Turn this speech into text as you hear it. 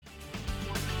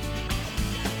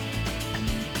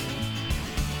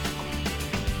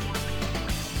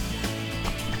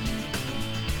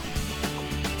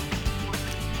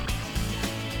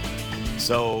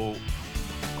So,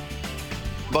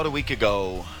 about a week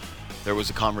ago, there was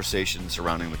a conversation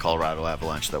surrounding the Colorado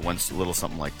Avalanche that went a little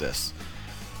something like this.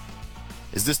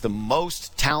 Is this the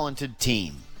most talented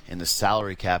team in the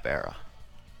salary cap era?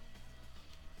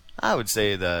 I would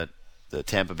say that the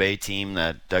Tampa Bay team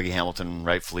that Dougie Hamilton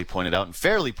rightfully pointed out and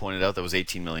fairly pointed out that was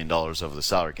 $18 million over the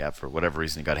salary cap. For whatever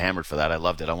reason, he got hammered for that. I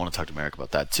loved it. I want to talk to Marek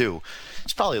about that too.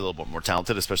 It's probably a little bit more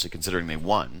talented, especially considering they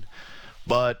won.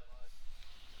 But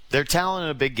their talent in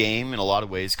a big game in a lot of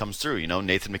ways comes through. You know,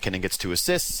 Nathan MacKinnon gets 2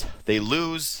 assists. They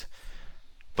lose.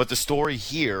 But the story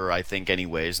here, I think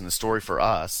anyways, and the story for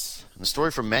us, and the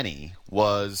story for many,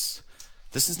 was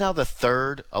this is now the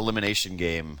 3rd elimination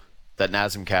game that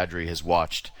Nazem Kadri has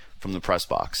watched from the press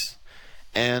box.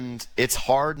 And it's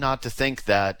hard not to think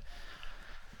that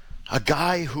a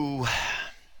guy who,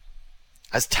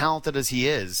 as talented as he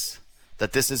is,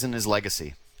 that this isn't his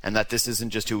legacy, and that this isn't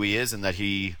just who he is, and that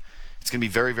it's going to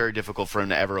be very, very difficult for him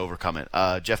to ever overcome it.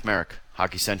 Jeff Marek,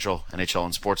 Hockey Central, NHL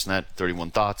and Sportsnet, 31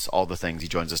 Thoughts, all the things. He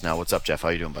joins us now. What's up, Jeff? How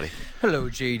you doing, buddy? Hello,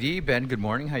 JD. Ben, good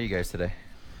morning. How are you guys today?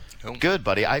 Good,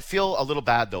 buddy. I feel a little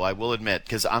bad, though, I will admit,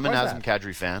 because I'm a Nazem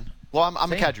Kadri fan. Well,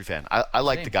 I'm a Kadri fan. I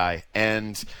like the guy,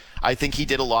 and I think he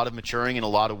did a lot of maturing in a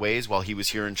lot of ways while he was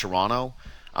here in Toronto.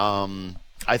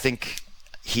 I think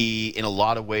he, in a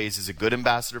lot of ways, is a good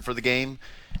ambassador for the game,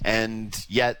 and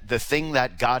yet the thing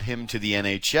that got him to the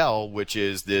NHL, which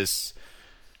is this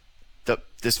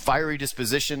fiery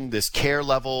disposition, this care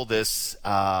level, this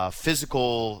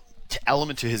physical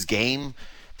element to his game,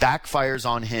 backfires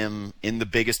on him in the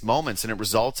biggest moments, and it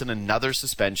results in another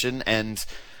suspension. And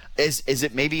Is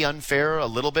it maybe unfair a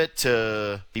little bit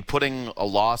to be putting a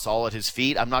loss all at his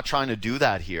feet? I'm not trying to do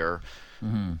that here.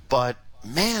 Mm-hmm. But,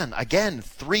 man, again,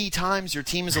 3 times your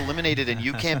team is eliminated and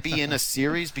you can't be in a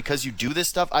series because you do this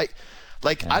stuff. I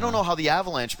don't know how the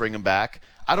Avalanche bring him back.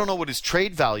 I don't know what his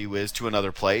trade value is to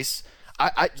another place.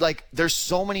 There's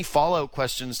so many fallout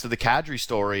questions to the Kadri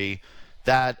story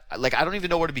that, I don't even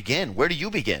know where to begin. Where do you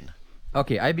begin?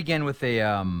 Okay, I begin with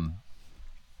I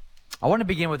want to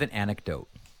begin with an anecdote.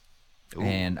 Ooh.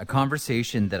 And a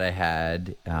conversation that I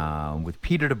had with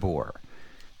Peter DeBoer,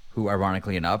 who,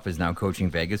 ironically enough, is now coaching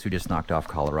Vegas, who just knocked off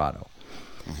Colorado.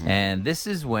 Mm-hmm. And this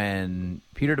is when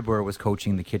Peter DeBoer was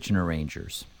coaching the Kitchener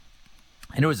Rangers.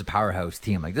 And it was a powerhouse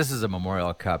team. This is a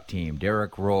Memorial Cup team.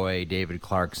 Derek Roy, David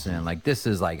Clarkson. This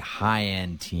is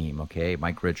high-end team, okay?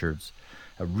 Mike Richards,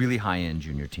 a really high-end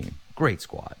junior team. Great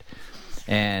squad.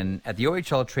 And at the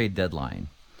OHL trade deadline,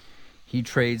 he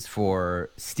trades for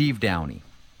Steve Downey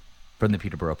from the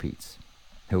Peterborough Petes,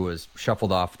 who was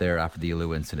shuffled off there after the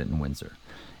Alou incident in Windsor.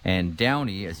 And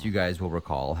Downey, as you guys will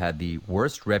recall, had the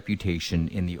worst reputation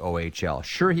in the OHL.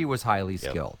 Sure, he was highly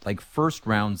skilled,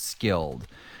 first-round skilled,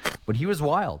 but he was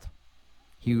wild.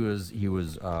 He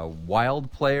was a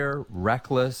wild player,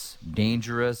 reckless,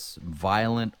 dangerous,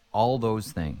 violent, all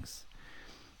those things.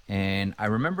 And I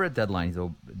remember at deadline,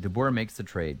 so DeBoer makes the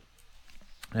trade.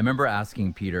 I remember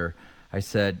asking Peter, I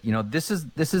said, this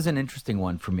is an interesting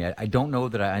one for me. I don't know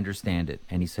that I understand it.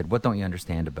 And he said, what don't you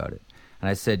understand about it? And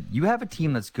I said, you have a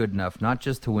team that's good enough not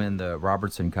just to win the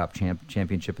Robertson Cup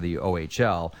championship of the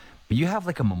OHL, but you have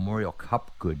a Memorial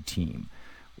Cup good team.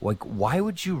 Why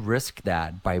would you risk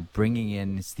that by bringing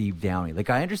in Steve Downey?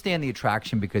 I understand the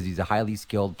attraction because he's a highly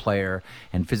skilled player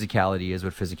and physicality is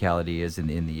what physicality is in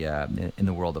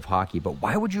the world of hockey. But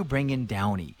why would you bring in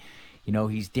Downey?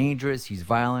 He's dangerous, he's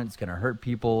violent, he's going to hurt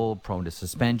people, prone to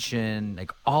suspension,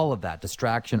 all of that,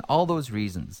 distraction, all those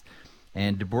reasons.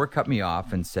 And DeBoer cut me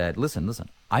off and said, listen,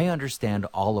 I understand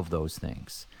all of those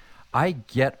things. I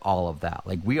get all of that.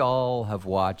 We all have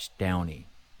watched Downey.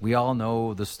 We all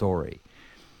know the story.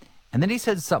 And then he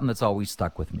said something that's always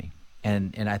stuck with me,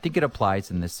 and I think it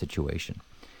applies in this situation.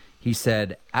 He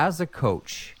said, as a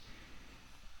coach,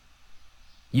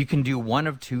 you can do one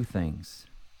of 2 things.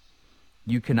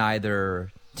 You can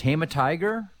either tame a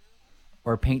tiger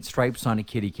or paint stripes on a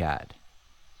kitty cat.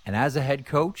 And as a head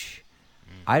coach,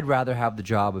 I'd rather have the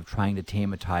job of trying to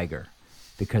tame a tiger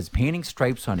because painting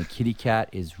stripes on a kitty cat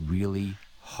is really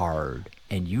hard,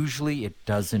 and usually it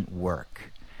doesn't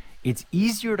work. It's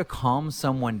easier to calm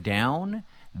someone down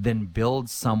than build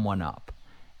someone up.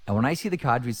 And when I see the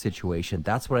Kadri situation,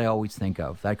 that's what I always think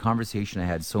of. That conversation I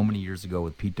had so many years ago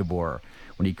with Pete DeBoer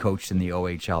when he coached in the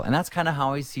OHL. And that's kind of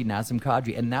how I see Nazem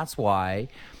Kadri. And that's why,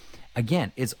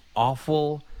 again, it's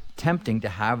awful tempting to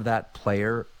have that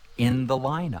player in the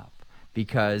lineup.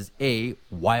 Because, A,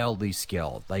 wildly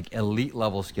skilled, elite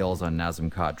level skills on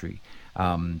Nazem Kadri.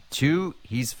 2,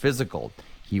 he's physical.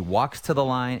 He walks to the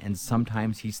line and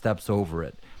sometimes he steps over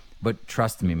it. But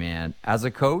trust me, man, as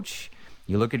a coach,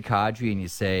 you look at Kadri and you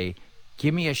say,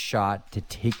 give me a shot to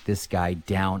take this guy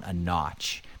down a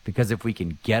notch. Because if we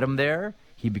can get him there,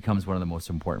 he becomes one of the most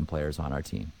important players on our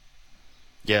team.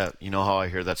 Yeah, you know how I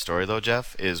hear that story, though,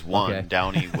 Jeff? Is one, Okay.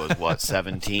 Downey was,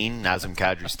 17? Nazem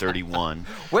Kadri's 31.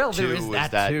 Well, Two there is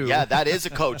that, too. Yeah, that is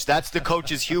a coach. That's the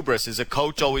coach's hubris, is a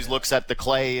coach always looks at the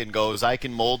clay and goes, I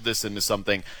can mold this into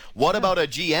something. What about a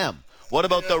GM? What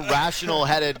about the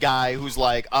rational-headed guy who's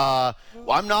like, well,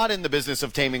 I'm not in the business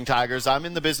of taming tigers. I'm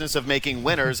in the business of making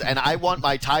winners, and I want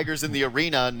my tigers in the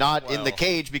arena, not in the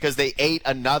cage, because they ate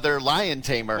another lion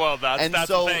tamer. Well, that's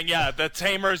the thing. Yeah, the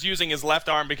tamer is using his left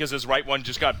arm because his right one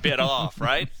just got bit off,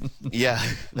 right? Yeah.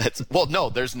 No,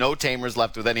 there's no tamers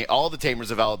left with any. All the tamers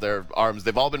have out their arms.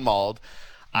 They've all been mauled.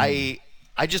 I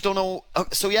just don't know.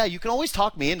 So, yeah, you can always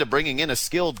talk me into bringing in a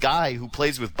skilled guy who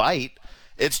plays with bite.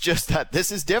 It's just that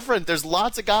this is different. There's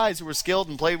lots of guys who are skilled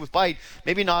and played with bite.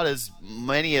 Maybe not as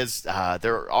many as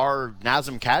there are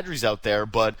Nazem Kadris out there,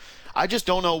 but I just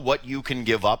don't know what you can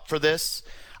give up for this.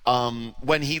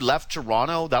 When he left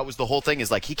Toronto, that was the whole thing,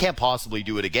 is like he can't possibly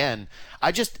do it again.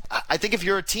 I think if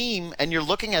you're a team and you're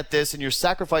looking at this and you're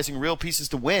sacrificing real pieces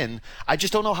to win, I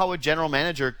just don't know how a general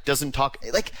manager doesn't talk.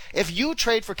 Like, if you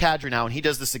trade for Kadri now and he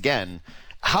does this again,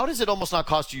 how does it almost not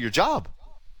cost you your job?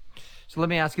 So let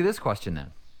me ask you this question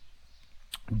then.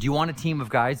 Do you want a team of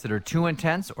guys that are too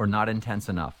intense or not intense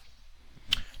enough?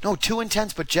 No, too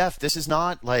intense. But, Jeff, this is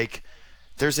not like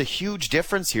 – there's a huge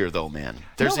difference here, though, man.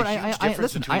 There's a huge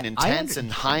difference between intense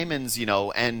and Hyman's,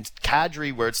 and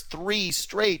Kadri, where it's 3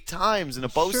 straight times in a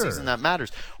postseason that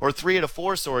matters. Or 3 out of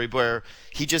 4, where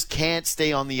he just can't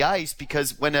stay on the ice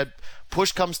because when a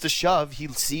push comes to shove, he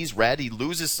sees red, he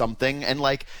loses something. And,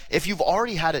 if you've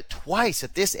already had it twice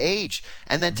at this age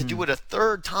and then to do it a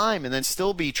third time and then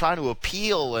still be trying to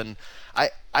appeal, and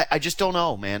I just don't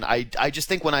know, man. I just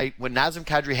think when Nazem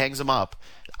Kadri hangs him up,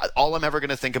 all I'm ever going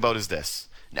to think about is this.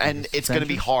 And it's going to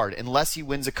be hard unless he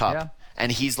wins a cup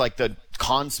and he's like the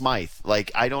Conn Smythe.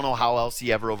 I don't know how else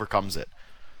he ever overcomes it.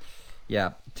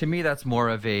 Yeah, to me that's more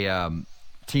of a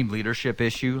team leadership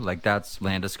issue. That's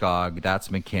Landeskog, that's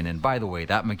McKinnon. By the way,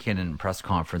 that McKinnon press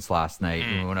conference last night,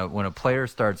 when a player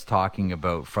starts talking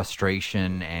about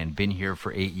frustration and been here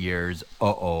for 8 years,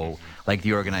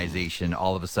 the organization,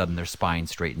 all of a sudden their spine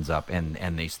straightens up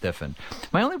and they stiffen.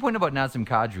 My only point about Nazem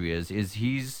Kadri is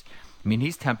he's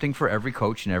tempting for every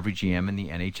coach and every GM in the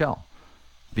NHL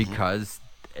because,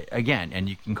 again, and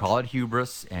you can call it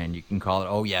hubris and you can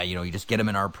call it, you just get him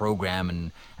in our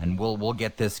program and we'll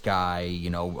get this guy,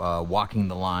 walking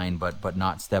the line but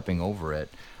not stepping over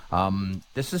it.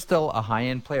 This is still a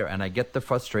high-end player, and I get the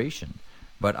frustration.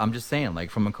 But I'm just saying,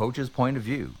 from a coach's point of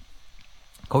view,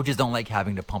 coaches don't like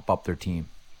having to pump up their team.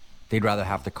 They'd rather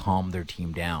have to calm their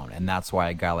team down, and that's why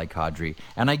a guy like Kadri,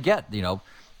 and I get,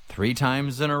 3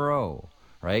 times in a row,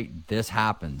 right? This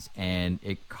happens, and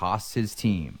it costs his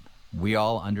team. We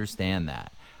all understand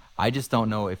that. I just don't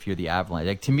know if you're the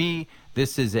Avalanche. To me,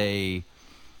 maybe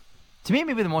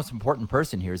the most important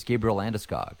person here is Gabriel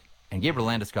Landeskog. And Gabriel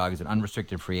Landeskog is an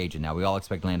unrestricted free agent. Now, we all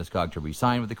expect Landeskog to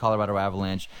re-sign with the Colorado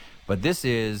Avalanche, but this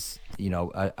is,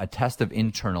 a test of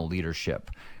internal leadership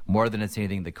more than it's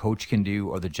anything the coach can do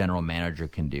or the general manager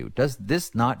can do. Does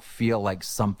this not feel like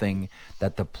something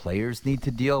that the players need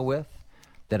to deal with?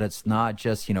 That it's not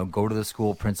just, go to the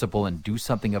school principal and do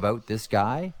something about this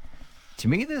guy? To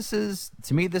me, this is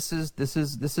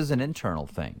an internal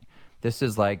thing. This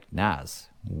is like, Naz,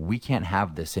 we can't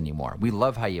have this anymore. We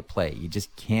love how you play. You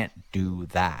just can't do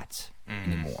that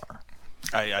anymore.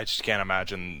 I just can't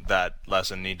imagine that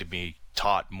lesson need to be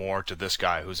taught more to this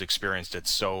guy who's experienced it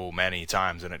so many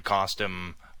times, and it cost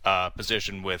him a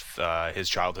position with his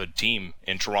childhood team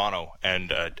in Toronto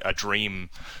and a dream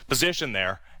position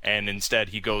there. And instead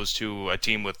he goes to a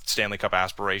team with Stanley Cup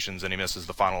aspirations and he misses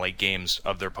the final 8 games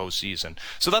of their postseason.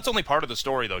 So that's only part of the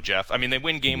story, though, Jeff. They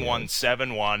win game 1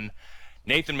 7-1.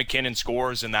 Nathan McKinnon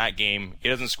scores in that game. He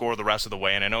doesn't score the rest of the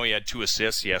way, and I know he had 2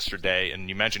 assists yesterday, and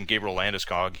you mentioned Gabriel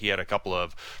Landeskog. He had a couple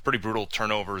of pretty brutal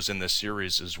turnovers in this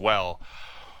series as well.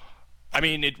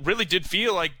 It really did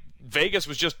feel like Vegas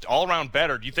was just all-around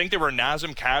better. Do you think they were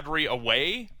Nazem Kadri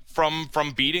away from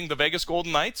beating the Vegas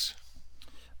Golden Knights?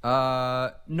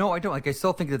 No, I don't. I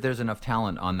still think that there's enough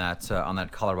talent on that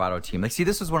Colorado team. This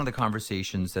is one of the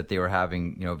conversations that they were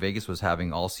having, Vegas was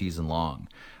having all season long.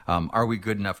 Are we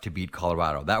good enough to beat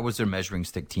Colorado? That was their measuring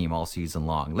stick team all season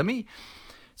long.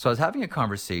 So I was having a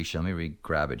conversation. Let me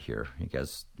grab it here. You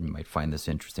guys might find this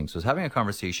interesting. So I was having a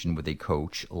conversation with a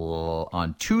coach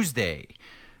on Tuesday.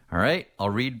 All right.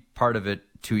 I'll read part of it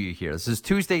to you here. This is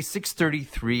Tuesday,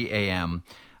 6:33 a.m.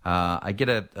 I get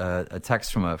a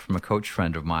text from a coach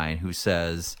friend of mine who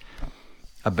says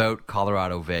about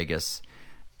Colorado Vegas,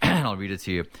 I'll read it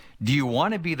to you. Do you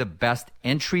want to be the best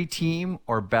entry team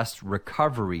or best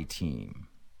recovery team?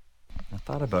 I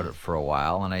thought about it for a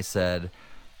while, and I said,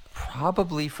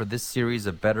 probably for this series,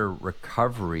 a better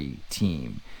recovery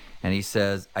team. And he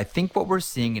says, I think what we're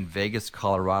seeing in Vegas,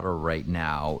 Colorado right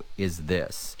now is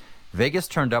this. Vegas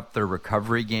turned up their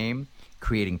recovery game,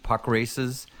 creating puck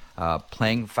races,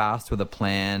 playing fast with a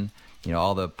plan,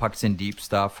 all the pucks in deep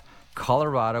stuff.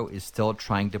 Colorado is still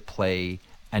trying to play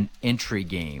an entry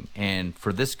game. And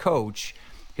for this coach,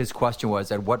 his question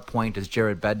was, at what point does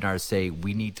Jared Bednar say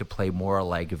we need to play more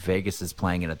like Vegas is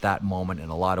playing? And at that moment, in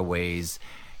a lot of ways,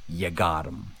 you got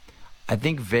him. I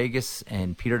think Vegas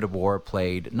and Peter DeBoer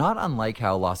played not unlike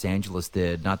how Los Angeles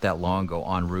did not that long ago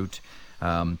en route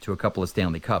to a couple of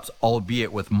Stanley Cups,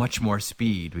 albeit with much more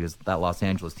speed because that Los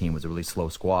Angeles team was a really slow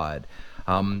squad.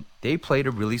 They played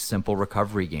a really simple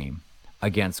recovery game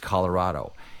against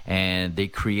Colorado, and they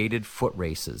created foot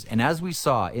races. And as we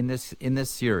saw in this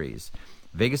series,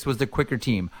 Vegas was the quicker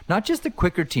team. Not just the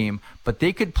quicker team, but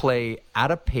they could play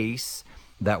at a pace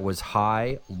that was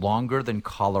high longer than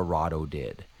Colorado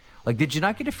did. Like, did you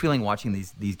not get a feeling watching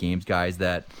these games, guys,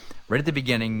 that right at the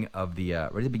beginning of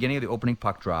the opening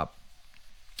puck drop,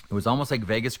 it was almost like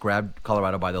Vegas grabbed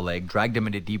Colorado by the leg, dragged him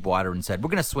into deep water, and said, "We're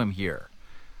going to swim here.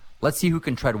 Let's see who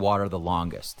can tread water the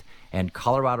longest." And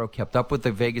Colorado kept up with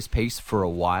the Vegas pace for a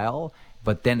while,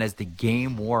 but then as the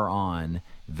game wore on,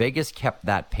 Vegas kept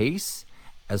that pace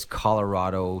as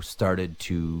Colorado started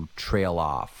to trail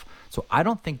off. So I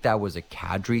don't think that was a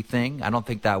Kadri thing. I don't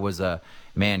think that was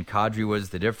Kadri was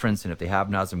the difference. And if they have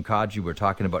Nazem Kadri, we're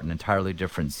talking about an entirely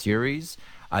different series.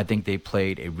 I think they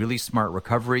played a really smart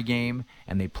recovery game,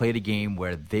 and they played a game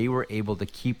where they were able to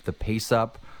keep the pace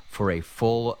up for a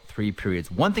full 3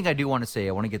 periods. One thing I do want to say,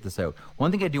 I want to get this out.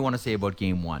 One thing I do want to say about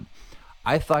Game 1.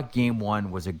 I thought Game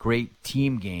 1 was a great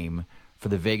team game for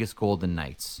the Vegas Golden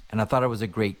Knights. And I thought it was a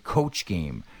great coach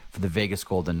game for the Vegas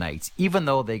Golden Knights, even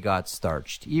though they got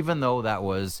starched, even though that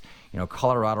was,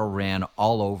 Colorado ran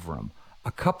all over them.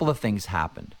 A couple of things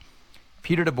happened.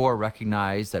 Peter DeBoer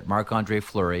recognized that Marc-Andre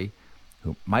Fleury,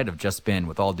 who might have just been,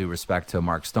 with all due respect to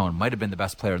Mark Stone, might have been the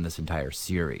best player in this entire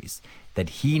series, that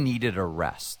he needed a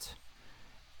rest.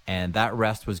 And that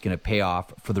rest was going to pay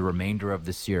off for the remainder of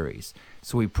the series.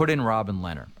 So we put in Robin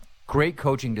Lehner. Great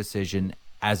coaching decision,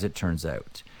 as it turns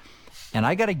out. And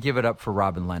I got to give it up for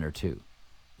Robin Lehner, too.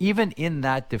 Even in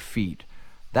that defeat,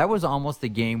 that was almost a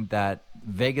game that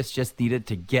Vegas just needed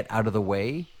to get out of the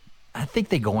way. I think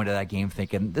they go into that game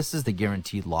thinking, this is the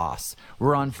guaranteed loss.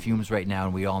 We're on fumes right now,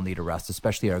 and we all need a rest,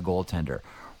 especially our goaltender.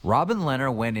 Robin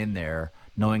Lehner went in there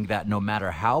knowing that no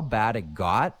matter how bad it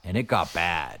got, and it got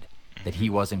bad, that he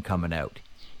wasn't coming out.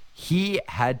 He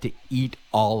had to eat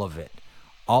all of it.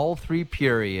 All 3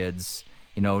 periods,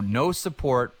 no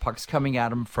support, pucks coming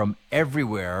at him from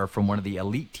everywhere, from one of the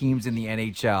elite teams in the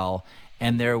NHL,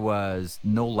 and there was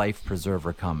no life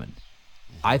preserver coming.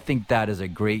 I think that is a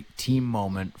great team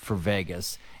moment for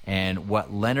Vegas. And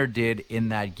what Lehner did in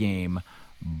that game,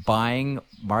 buying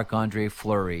Marc-Andre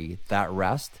Fleury that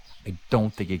rest, I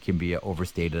don't think it can be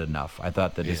overstated enough. I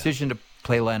thought the decision to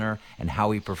play Lehner and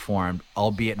how he performed,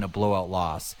 albeit in a blowout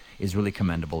loss, is really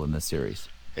commendable in this series.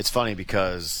 It's funny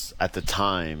because at the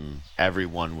time,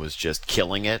 everyone was just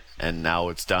killing it, and now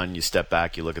it's done. You step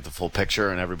back, you look at the full picture,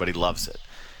 and everybody loves it.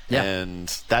 Yeah. And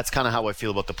that's kind of how I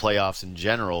feel about the playoffs in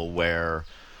general, where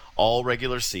all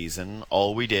regular season,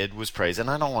 all we did was praise. And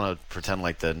I don't want to pretend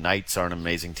like the Knights are an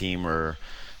amazing team or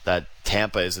that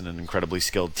Tampa isn't an incredibly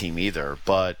skilled team either,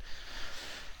 but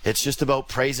it's just about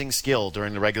praising skill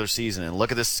during the regular season. And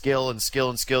look at this skill,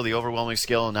 the overwhelming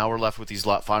skill, and now we're left with these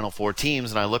Final Four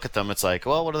teams, and I look at them, it's like,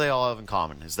 well, what do they all have in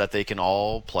common? Is that they can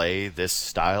all play this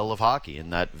style of hockey,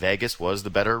 and that Vegas was the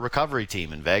better recovery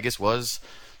team, and Vegas was,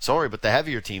 but the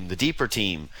heavier team, the deeper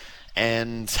team,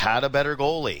 and had a better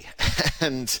goalie.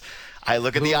 And I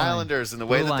look at the Islanders and the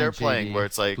way that they're playing, where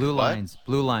it's like, blue lines,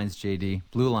 JD,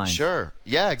 blue lines. Sure,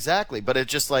 yeah, exactly. But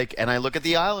it's just like, and I look at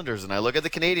the Islanders and I look at the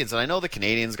Canadians, and I know the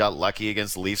Canadians got lucky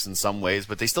against the Leafs in some ways,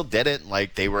 but they still did it. And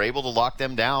like, they were able to lock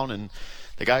them down, and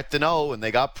they got Deneau and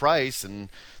they got Price, and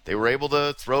they were able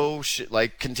to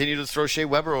continue to throw Shea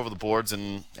Weber over the boards.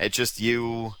 And it just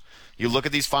you look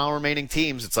at these final remaining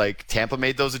teams, it's like Tampa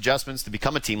made those adjustments to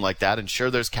become a team like that. And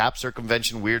sure, there's cap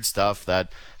circumvention, weird stuff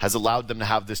that has allowed them to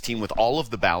have this team with all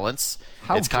of the balance.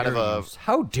 How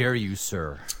dare you,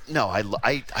 sir? No,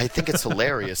 I think it's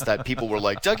hilarious that people were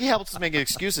like, Dougie Hamilton's making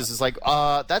excuses. It's like,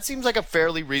 that seems like a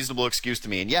fairly reasonable excuse to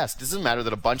me. And yes, it doesn't matter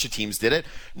that a bunch of teams did it.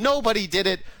 Nobody did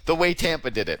it the way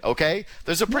Tampa did it, okay?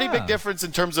 There's a pretty big difference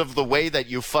in terms of the way that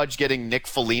you fudge getting Nick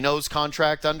Foligno's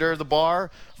contract under the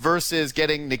bar versus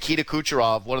getting Nikita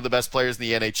Kucherov, one of the best players in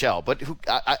the NHL. But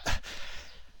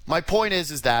my point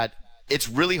is that it's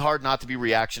really hard not to be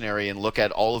reactionary and look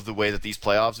at all of the way that these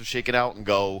playoffs have shaken out and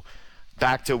go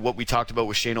back to what we talked about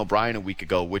with Shane O'Brien a week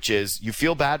ago, which is you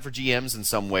feel bad for GMs in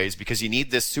some ways because you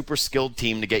need this super skilled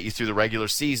team to get you through the regular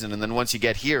season, and then once you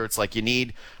get here, it's like you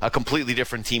need a completely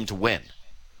different team to win.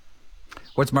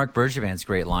 What's Mark Bergevin's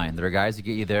great line? There are guys that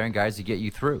get you there and guys that get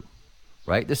you through,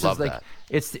 right? This Love is like that.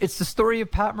 It's the story of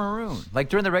Pat Maroon. Like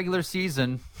during the regular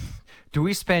season, do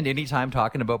we spend any time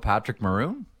talking about Patrick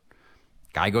Maroon?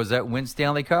 Guy goes out and wins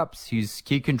Stanley Cups. He's a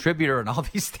key contributor in all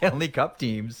these Stanley Cup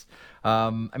teams.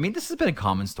 I mean, this has been a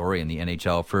common story in the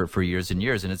NHL for years and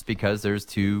years, and it's because there's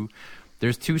two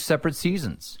separate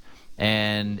seasons.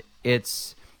 And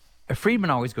Friedman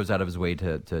always goes out of his way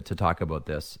to talk about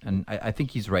this, and I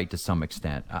think he's right to some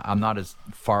extent. I'm not as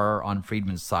far on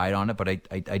Friedman's side on it, but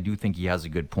I do think he has a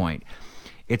good point.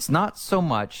 It's not so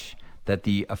much that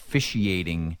the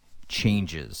officiating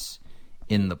changes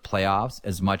in the playoffs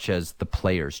as much as the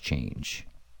players change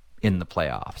in the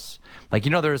playoffs. Like,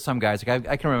 there are some guys, like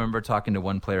I can remember talking to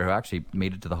one player who actually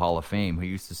made it to the Hall of Fame, who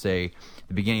used to say at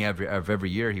the beginning of every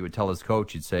year, he would tell his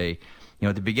coach, he'd say,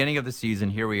 at the beginning of the season,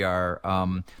 here we are,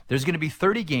 there's going to be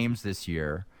 30 games this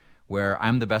year where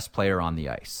I'm the best player on the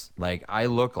ice. Like, I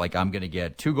look like I'm going to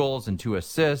get 2 goals and 2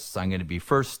 assists. I'm going to be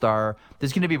first star.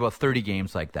 There's going to be about 30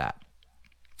 games like that.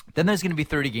 Then there's going to be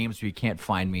 30 games where you can't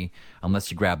find me unless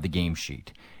you grab the game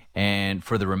sheet. And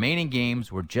for the remaining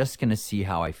games, we're just going to see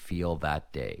how I feel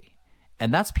that day.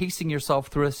 And that's pacing yourself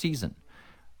through a season.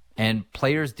 And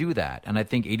players do that. And I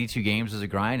think 82 games is a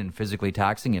grind and physically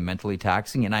taxing and mentally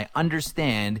taxing. And I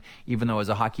understand, even though as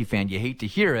a hockey fan you hate to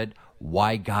hear it,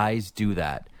 why guys do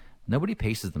that. Nobody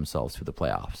paces themselves through the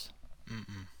playoffs.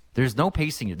 Mm-mm. There's no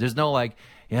pacing. There's no like,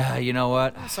 yeah, you know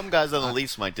what? Some guys on the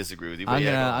Leafs might disagree with you. But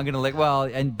I'm gonna like, well,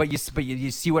 but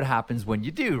you see what happens when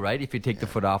you do, right? If you take the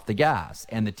foot off the gas,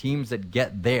 and the teams that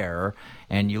get there,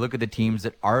 and you look at the teams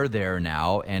that are there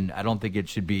now, and I don't think it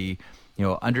should be,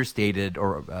 understated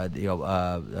or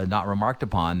not remarked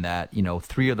upon that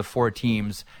 3 of the 4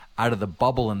 teams out of the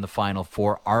bubble in the Final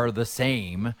Four are the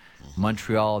same.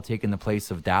 Montreal taking the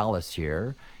place of Dallas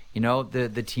here.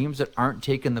 The teams that aren't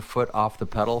taking the foot off the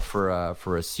pedal for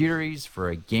a series, for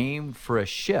a game, for a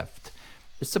shift.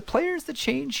 It's the players that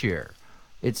change here.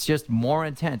 It's just more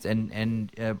intense. And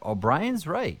O'Brien's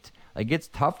right. Like, it's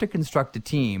tough to construct a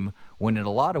team when in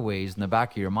a lot of ways, in the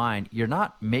back of your mind, you're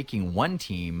not making one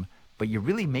team, but you're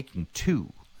really making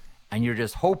 2. And you're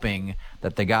just hoping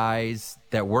that the guys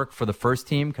that work for the first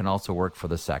team can also work for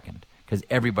the second, because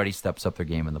everybody steps up their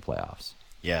game in the playoffs.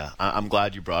 Yeah, I'm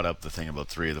glad you brought up the thing about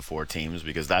 3 of the 4 teams,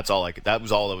 because that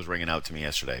was all that was ringing out to me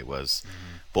yesterday was,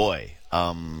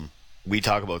 we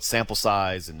talk about sample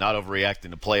size and not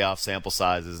overreacting to playoff sample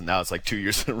sizes, and now it's like 2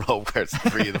 years in a row where it's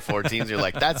 3 of the 4 teams. You're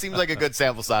like, that seems like a good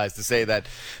sample size to say that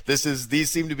these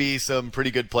seem to be some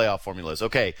pretty good playoff formulas.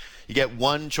 Okay, you get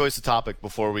one choice of topic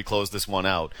before we close this one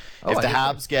out. If the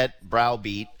Habs get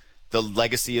browbeat, the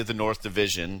legacy of the North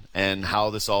Division and how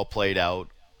this all played out.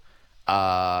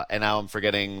 And now I'm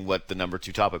forgetting what the number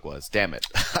 2 topic was. Damn it.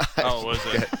 Was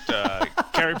it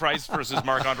Carey Price versus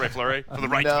Marc-Andre Fleury for the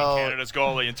right to be Canada's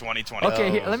goalie in 2020?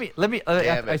 Okay, here, let me.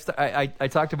 I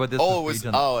talked about this.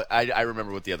 I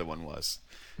remember what the other one was.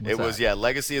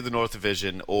 Legacy of the North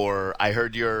Division, or I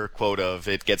heard your quote of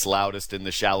it gets loudest in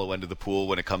the shallow end of the pool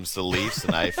when it comes to the Leafs,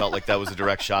 and I felt like that was a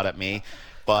direct shot at me.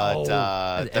 But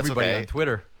that's everybody okay. on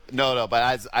Twitter. No, but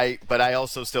I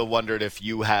also still wondered if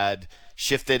you had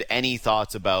shifted any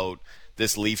thoughts about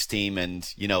this Leafs team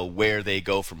and, where they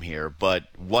go from here. But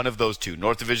one of those 2,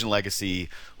 North Division legacy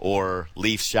or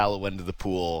Leafs shallow end of the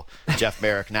pool, Jeff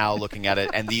Marek now looking at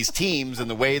it, and these teams and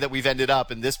the way that we've ended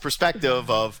up in this perspective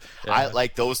of I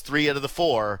like those 3 out of the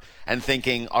 4 and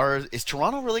thinking, is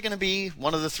Toronto really going to be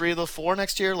one of the 3 of the 4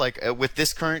 next year? Like with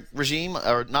this current regime,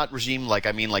 or not regime, like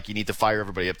I mean like you need to fire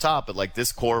everybody up top, but like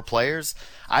this core players,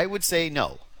 I would say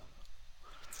no.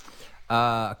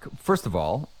 First of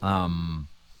all,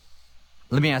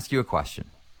 let me ask you a question.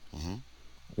 Mm-hmm.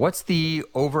 What's the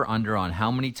over-under on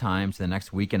how many times in the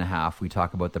next week and a half we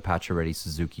talk about the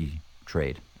Pacioretty-Suzuki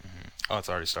trade? Mm-hmm. Oh, it's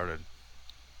already started.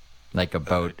 Like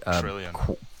about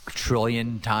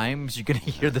trillion times you're going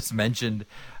to hear this mentioned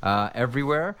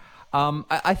everywhere.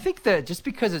 I think that just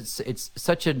because it's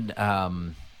such an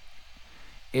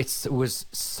it was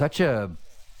such a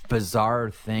bizarre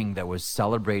thing that was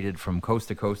celebrated from coast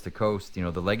to coast to coast,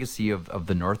 the legacy of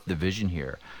the North Division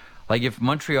here. Like if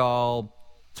Montreal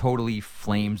totally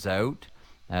flames out,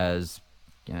 as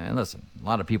And listen, a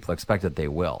lot of people expect that they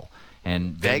will.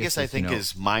 And Vegas I think,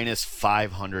 is minus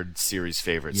 500 series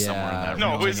favorites somewhere in that.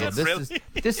 No, range. is it really?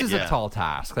 This is a tall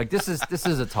task. Like this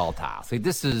is a tall task. Like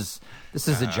this is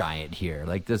a giant here.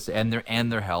 Like this, and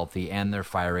they're healthy and they're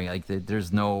firing. Like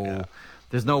there's no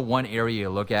one area you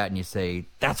look at and you say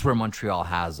that's where Montreal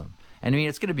has them. And I mean,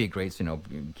 it's going to be a great,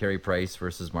 Carey Price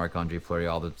versus Marc-Andre Fleury,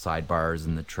 all the sidebars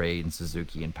and the trade and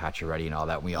Suzuki and Pacioretty and all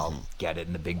that. We all get it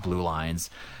in the big blue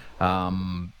lines.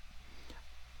 I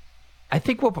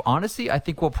think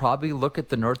we'll probably look at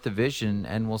the North Division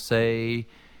and we'll say,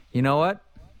 you know what?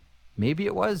 Maybe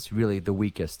it was really the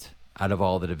weakest out of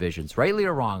all the divisions, rightly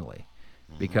or wrongly.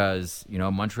 Because,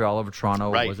 Montreal over Toronto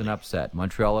was an upset.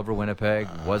 Montreal over Winnipeg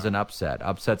was an upset.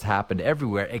 Upsets happened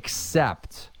everywhere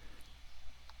except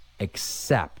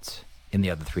in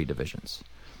the other three divisions.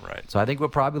 Right. So I think we'll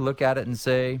probably look at it and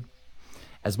say,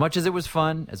 as much as it was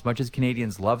fun, as much as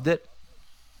Canadians loved it,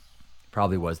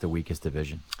 probably was the weakest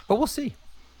division. But we'll see.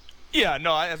 Yeah,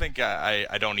 no, I think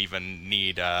I don't even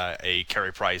need a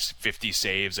Carey Price 50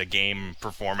 saves a game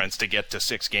performance to get to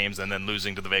 6 games and then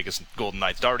losing to the Vegas Golden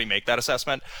Knights to already make that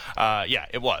assessment. Yeah,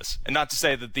 it was. And not to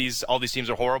say that all these teams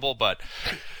are horrible, but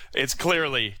it's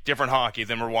clearly different hockey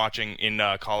than we're watching in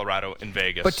Colorado and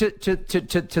Vegas. But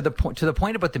to the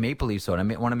point about the Maple Leafs, though,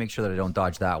 and I want to make sure that I don't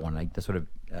dodge that one. I to sort of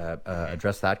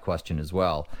address that question as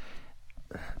well.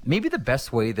 Maybe the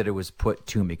best way that it was put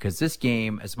to me, because this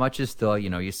game, as much as still,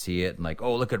 you see it and like,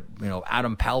 oh, look at,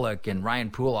 Adam Pelech and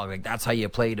Ryan Pulock, like that's how you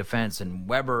play defense, and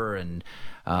Weber and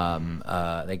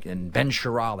and Ben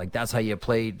Sherratt, like that's how you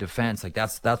play defense, like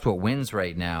that's what wins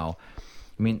right now.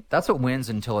 I mean, that's what wins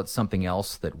until it's something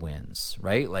else that wins,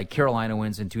 right? Like Carolina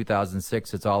wins in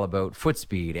 2006, it's all about foot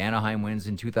speed. Anaheim wins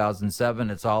in 2007,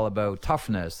 it's all about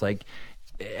toughness. Like,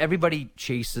 everybody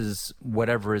chases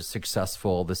whatever is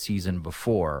successful the season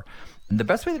before. And the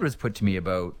best way that it was put to me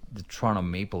about the Toronto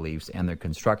Maple Leafs and their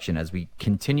construction, as we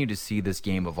continue to see this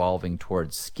game evolving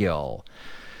towards skill,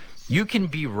 you can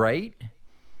be right,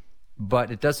 but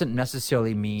it doesn't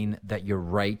necessarily mean that you're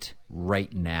right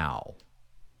now.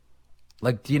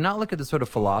 Like, do you not look at the sort of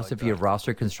philosophy of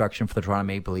roster construction for the Toronto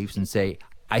Maple Leafs and say,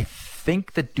 I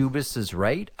think that Dubas is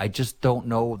right, I just don't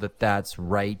know that that's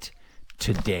right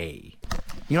today?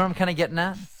 You know what I'm kind of getting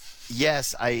at?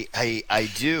 Yes, I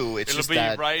do. It'll be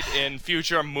right in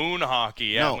future moon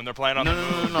hockey, when they're playing on the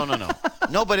moon.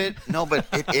 No, but it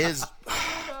is.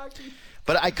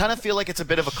 But I kind of feel like it's a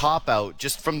bit of a cop-out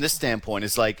just from this standpoint.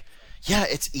 It's like, yeah,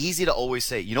 it's easy to always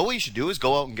say, you know what you should do is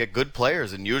go out and get good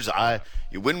players, and you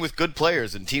win with good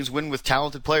players, and teams win with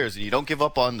talented players, and you don't give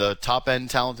up on the top-end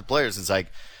talented players. It's like,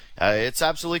 it's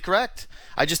absolutely correct.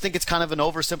 I just think it's kind of an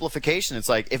oversimplification. It's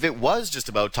like, if it was just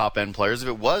about top-end players, if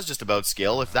it was just about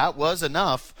skill, if that was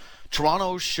enough,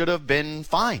 Toronto should have been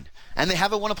fine. And they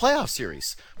haven't won a playoff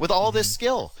series with all this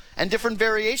skill and different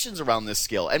variations around this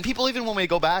skill. And people even when we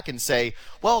go back and say,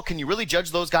 well, can you really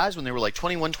judge those guys when they were like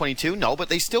 21, 22? No, but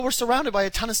they still were surrounded by a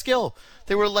ton of skill.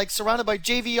 They were like surrounded by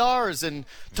JVRs and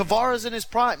Tavares in his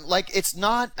prime. Like, it's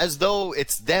not as though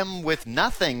it's them with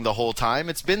nothing the whole time.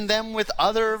 It's been them with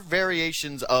other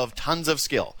variations of tons of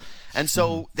skill. And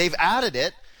so they've added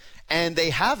it and they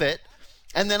have it.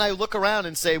 And then I look around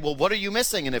and say, well, what are you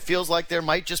missing? And it feels like there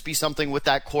might just be something with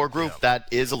that core group that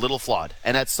is a little flawed.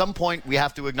 And at some point, we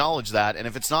have to acknowledge that. And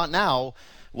if it's not now,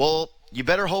 well, you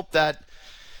better hope that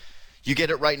you get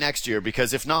it right next year.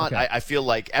 Because if not, I feel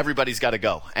like everybody's got to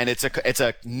go. And it's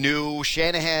a new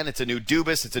Shanahan, it's a new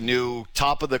Dubas, it's a new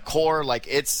top of the core. Like,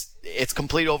 it's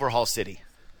complete overhaul city.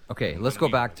 Okay, let's go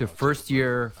back to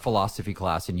first-year philosophy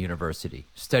class in university,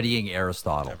 studying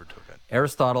Aristotle. Never took it.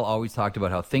 Aristotle always talked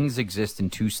about how things exist in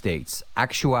two states,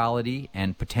 actuality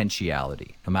and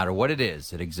potentiality. No matter what it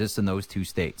is, it exists in those two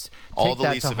states. All the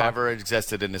Leafs have ever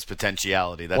existed in this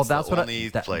potentiality. That's the only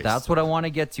place. That's what I want to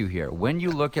get to here. When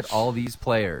you look at all these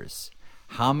players,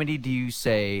 how many do you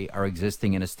say are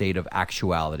existing in a state of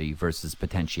actuality versus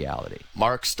potentiality?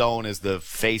 Mark Stone is the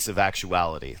face of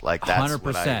actuality. Like, that's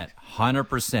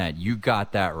 100%. You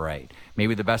got that right.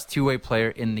 Maybe the best two-way player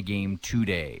in the game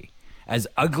today. As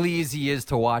ugly as he is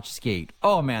to watch skate,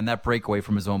 oh man, that breakaway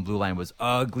from his own blue line was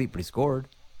ugly, but he scored.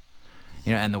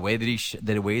 And the way that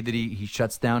he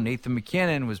shuts down Nathan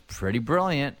McKinnon was pretty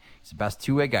brilliant. He's the best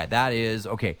two-way guy. That is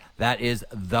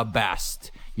the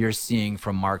best you're seeing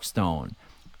from Mark Stone.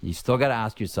 You still got to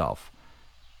ask yourself,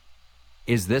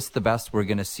 is this the best we're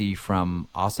going to see from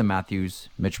Austin Matthews,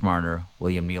 Mitch Marner,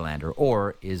 William Nylander,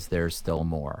 or is there still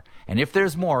more? And if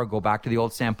there's more, go back to the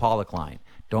old Sam Pollock line.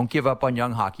 Don't give up on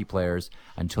young hockey players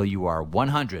until you are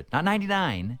 100, not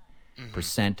 99%,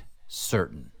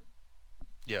 certain.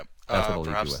 Yeah. That's what I'll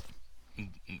leave you with.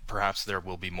 Perhaps there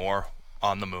will be more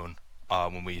on the moon.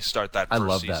 When we start that I first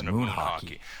love season that of moon moon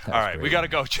hockey. All right, we got to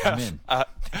go, Jeff.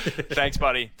 Thanks,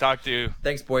 buddy. Talk to you.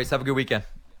 Thanks, boys. Have a good weekend.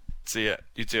 See ya.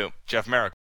 You too. Jeff Marek.